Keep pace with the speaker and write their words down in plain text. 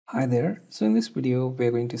Hi there. So in this video,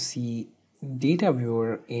 we're going to see data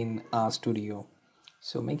viewer in RStudio.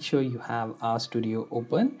 So make sure you have RStudio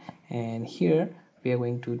open, and here we are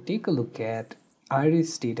going to take a look at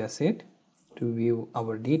Iris dataset to view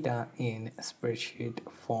our data in spreadsheet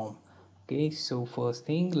form. Okay, so first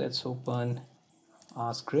thing, let's open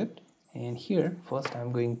our script, and here first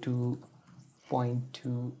I'm going to point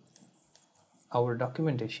to our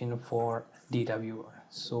documentation for data viewer.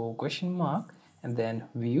 So question mark and then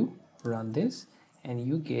view, run this, and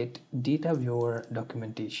you get data viewer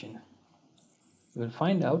documentation. You will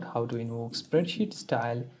find out how to invoke spreadsheet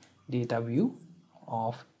style data view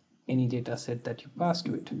of any data set that you pass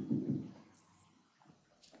to it.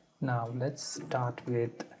 Now let's start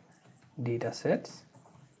with data sets.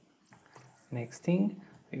 Next thing,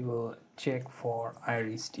 we will check for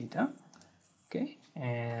iris data. Okay,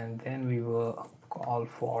 and then we will call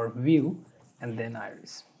for view and then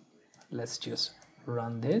iris. Let's just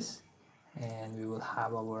run this and we will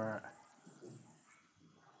have our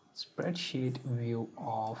spreadsheet view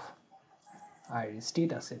of iris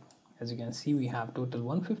dataset. As you can see, we have total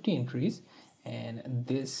 150 entries, and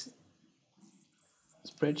this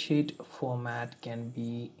spreadsheet format can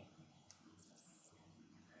be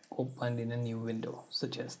opened in a new window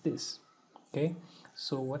such as this. Okay,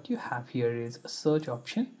 so what you have here is a search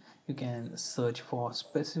option. You can search for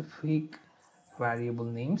specific variable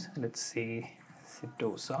names, let's say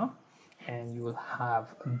Setosa, and you will have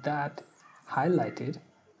that highlighted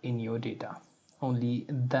in your data. Only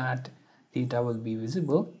that data will be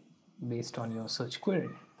visible based on your search query.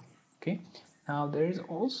 Okay, now there is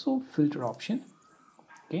also filter option.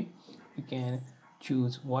 Okay, you can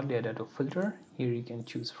choose what data to filter. Here you can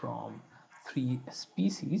choose from 3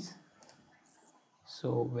 species.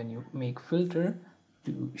 So when you make filter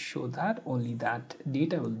to show that, only that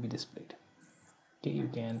data will be displayed. Okay, you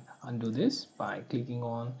can undo this by clicking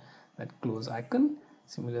on that close icon.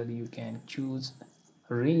 Similarly, you can choose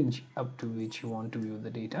a range up to which you want to view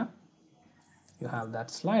the data. You have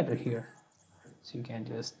that slider here, so you can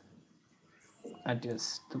just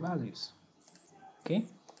adjust the values. Okay,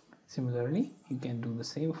 similarly you can do the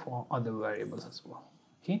same for other variables as well.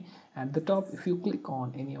 Okay, at the top, if you click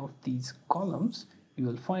on any of these columns, you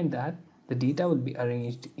will find that the data will be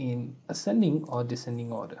arranged in ascending or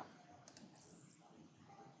descending order.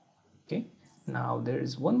 Okay, now there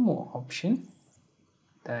is one more option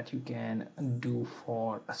that you can do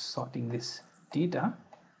for sorting this data,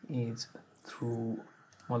 is through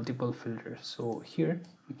multiple filters. So here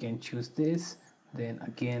you can choose this, then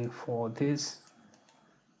again for this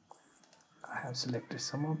I have selected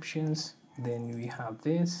some options, then we have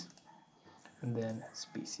this, and then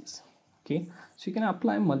species. Okay, so you can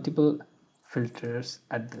apply multiple filters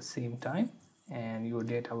at the same time and your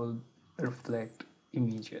data will reflect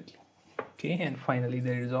immediately. Okay, and finally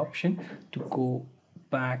there is option to go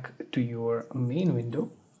back to your main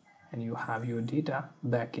window and you have your data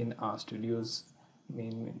back in RStudio's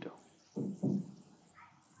main window.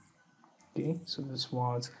 Okay, so this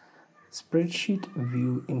was spreadsheet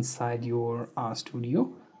view inside your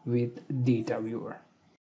RStudio with data viewer.